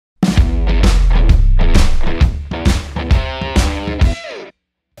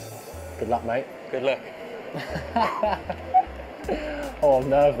luck, mate. Good luck. Oh, I'm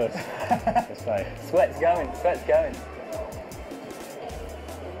nervous. Let's say. Sweat's going, sweat's going.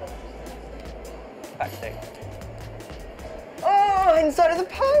 Back stick. Oh, inside of the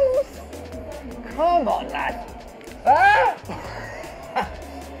post! Come on, lad. Ah!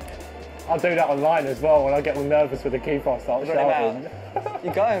 I'll do that online as well when I get all nervous with the keeper. I start shouting.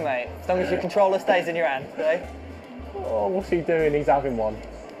 You're going, mate. As long as your controller stays in your hand, okay? Oh, what's he doing? He's having one.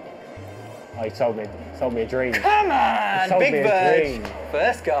 Oh, he told me a dream. Come on, Big Bird. Dream.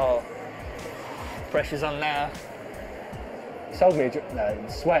 First goal. Pressure's on now. He told me a dream. No,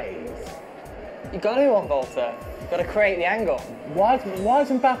 sweaty. You got to on Volta. You've got to create the angle. Why is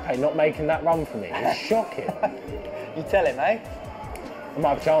Mbappe not making that run for me? It's shocking. You tell him, eh? I might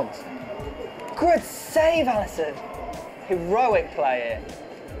have a chance. Good save, Alisson. Heroic play here.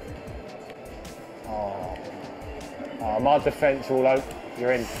 Oh, my defence all out.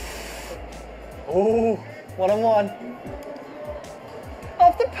 You're in. Ooh, 1-on-1.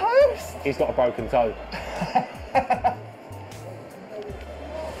 Off the post. He's got a broken toe.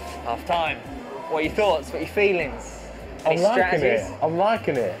 Half time. What are your thoughts? What are your feelings? Any I'm liking strategies? it. I'm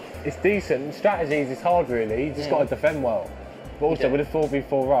liking it. It's decent. Strategies is hard, really. You just got to defend well. But also, with a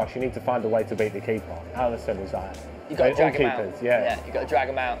 4v4 rush, you need to find a way to beat the keeper. Alisson was that. You got to drag him keepers, out. Yeah, you got to drag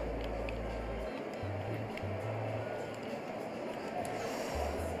him out.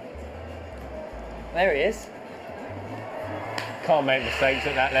 There he is. Can't make mistakes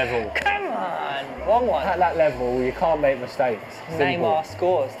at that level. Come on, 1-1. At that level, you can't make mistakes. Simple. Neymar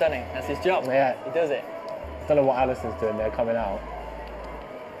scores, doesn't he? That's his job. Yeah. He does it. Don't know what Alisson's doing there, coming out.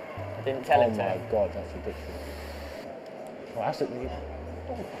 I didn't tell him to. Oh my God, that's ridiculous. Well,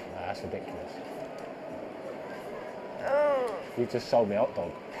 that's ridiculous. You just sold me a hot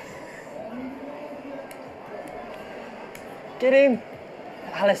dog. Get him.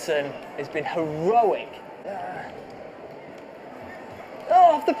 Alisson has been heroic.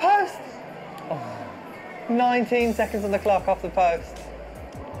 Oh, off the post. Oh. 19 seconds on the clock, off the post.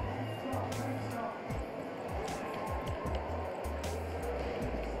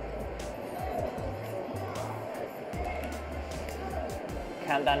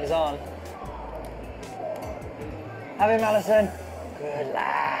 Countdown is on. Have him, Alisson. Good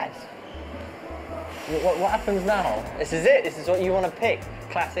lad. What happens now? This is it. This is what you want to pick.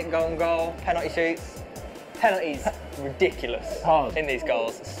 Classic goal, penalty shoots. Penalties, ridiculous hard in these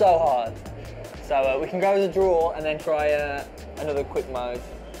goals. So hard. So we can go as a draw and then try another quick mode.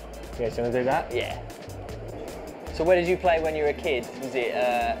 Yeah, so you want to do that? Yeah. So where did you play when you were a kid? Was it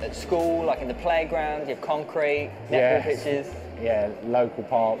at school, like in the playground? You have concrete, netball pitches? Yeah, local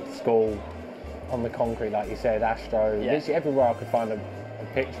park, school, on the concrete, like you said, Astro. Yeah. Literally everywhere I could find a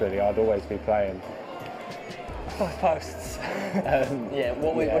pitch, really, I'd always be playing. Both posts. Yeah,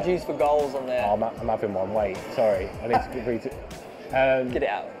 what do you use for goals on there? Oh, I'm having one, wait, sorry. I need to read it. Get it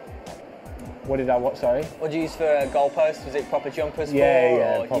out. What did I watch, sorry? What do you use for a goal post? Was it proper jumpers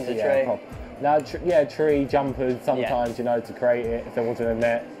Yeah, or proper, use a tree? No, tree, jumpers, sometimes, you know, to create it if there wasn't a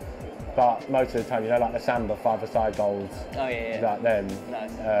net. But most of the time, you know, like the Samba five-a-side goals. Oh, yeah. Like them.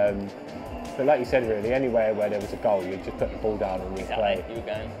 Nice. But like you said, really, anywhere where there was a goal, you'd just put the ball down and you play. You were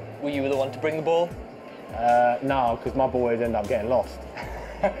going. Were you the one to bring the ball? No, because my ball would end up getting lost.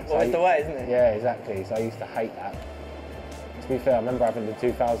 Always the way, isn't it? Yeah, exactly. So I used to hate that. To be fair, I remember having the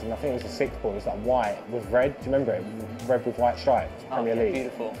 2000, I think it was a 6 ball, it was like white with red. Do you remember it? Red with white stripes, Premier League.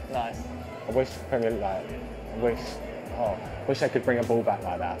 Beautiful, nice. I wish Premier League, wish they could bring a ball back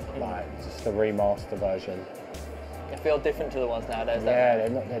like that, like just a remaster version. They feel different to the ones nowadays, don't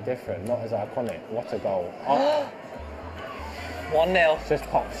they? They're different, not as iconic. What a goal. 1-0. Just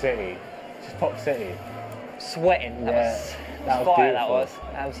Pop City. Just Pop City. Sweating. That was fire, beautiful. that was.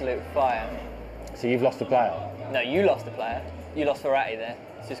 Absolute fire. So you've lost a player? No, you lost a player. You lost Verratti there.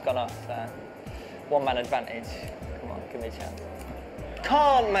 It's just gone off. So one man advantage. Come on, give me a chance.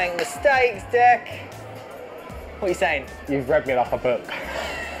 Can't make mistakes, Dick. What are you saying? You've read me like a book.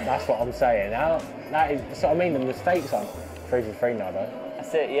 That's what I'm saying. Now, that is, so I mean, the mistakes aren't 3 for 3 now, though.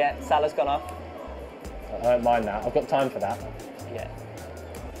 That's it, yeah. Salah's gone off. I don't mind that. I've got time for that. Yeah.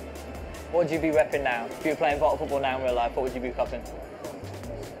 What would you be repping now? If you were playing VOLTA football now in real life, what would you be copping?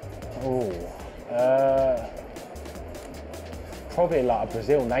 Oh, probably like a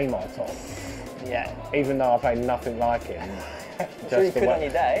Brazil Neymar top. Yeah. Even though I play nothing like him. Sure you could on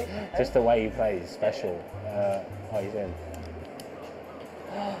your day. Just the way he plays, special. He's in.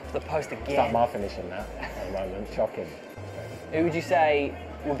 The post again. It's like my finishing now at the moment. Shocking. Who would you say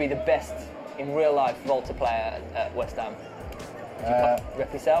would be the best in real life VOLTA player at West Ham? Would you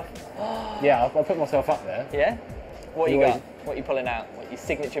rep yourself? Yeah, I'll put myself up there. Yeah? What you got? What you pulling out? What your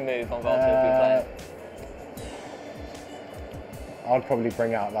signature move on VOLTA if we play? I'd probably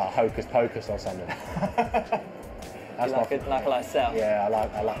bring out that Hocus Pocus or something. That's like myself. Yeah, I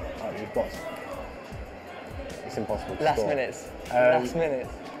like you've got. It's impossible to Last score. minutes. Last minutes.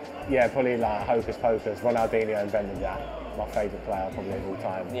 Yeah, probably like Hocus Pocus, Ronaldinho and Benedict, my favourite player probably of all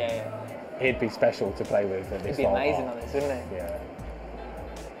time. Yeah. He'd be special to play with at this He'd be amazing on this, wouldn't he? Yeah.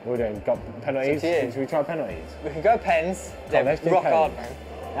 We're doing got penalties. Should we try penalties? We can go pens. They're let's do rock pens. hard, man.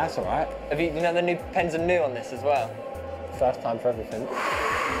 That's all right. You know the new pens are new on this as well. First time for everything.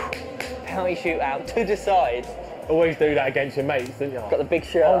 Penalty shootout to decide. Always do that against your mates, don't you? Got the big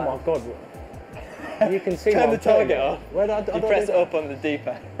shirt. Oh my god. You can see Turn the target off. Where do I you press it up on the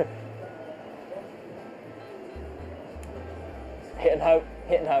D-pad. Hit and hope.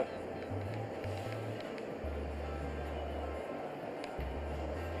 Hit and hope.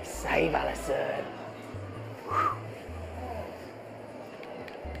 Save Alisson.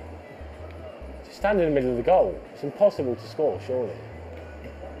 Just stand in the middle of the goal. It's impossible to score, surely.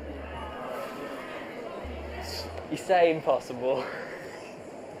 You say impossible.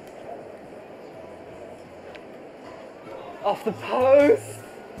 Off the post.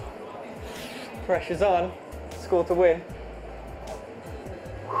 Pressure's on. Score to win.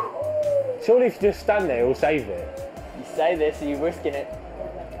 Surely if you just stand there, he'll save it. You say this, are you risking it?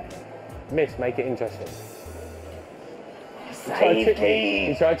 Miss, make it interesting. Save me.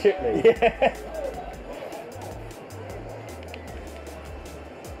 You try to chip me? Yeah.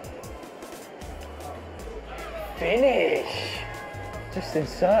 Finish. Just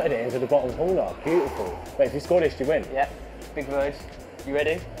inserted it into the bottom corner. Beautiful. Wait, if you score this, you win. Yeah, big verge. You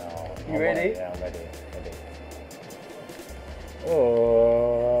ready? Oh, you ready? Yeah, I'm ready.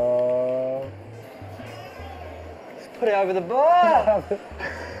 Oh. Let's put it over the bar.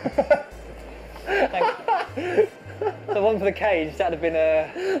 The one for the cage, that'd have been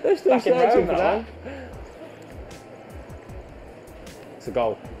They're still back in searching Rome, for that. It's a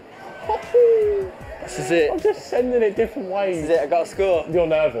goal. This is it. I'm just sending it different ways. This is it, I got to score. You're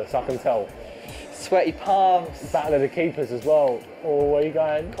nervous, I can tell. Sweaty palms. Battle of the keepers as well. Oh, where are you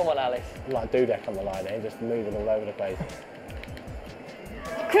going? Come on, Alice. Like Dudek on the line here, just moving all over the place.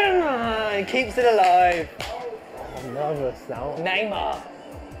 Come on, keeps it alive. I'm nervous now. Neymar.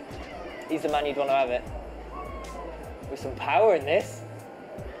 He's the man you'd want to have it. With some power in this.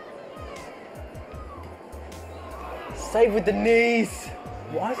 Save with the knees.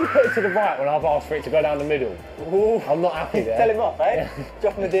 Why has he put it to the right when I've asked for it to go down the middle? Ooh. I'm not happy there. Tell him off, eh?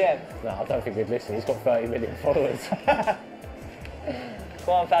 Drop him a DM. No, I don't think he'd listen. He's got 30 million followers. Come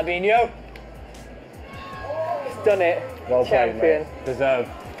on, Fabinho. He's done it. Well Champion. played, mate. Deserved.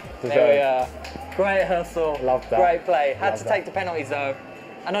 There we are. Great hustle. Love that. Great play. Had Love to that. take the penalties though.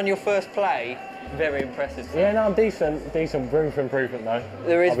 And on your first play, very impressive. Yeah, no, I'm decent. Room for improvement though.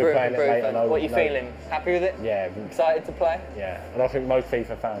 There is I'll be room for playing it later, improvement. What are you no. feeling? Happy with it? Yeah. Excited to play? Yeah, and I think most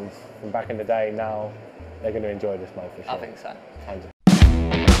FIFA fans from back in the day now, they're going to enjoy this mode for sure. I think so. 100%.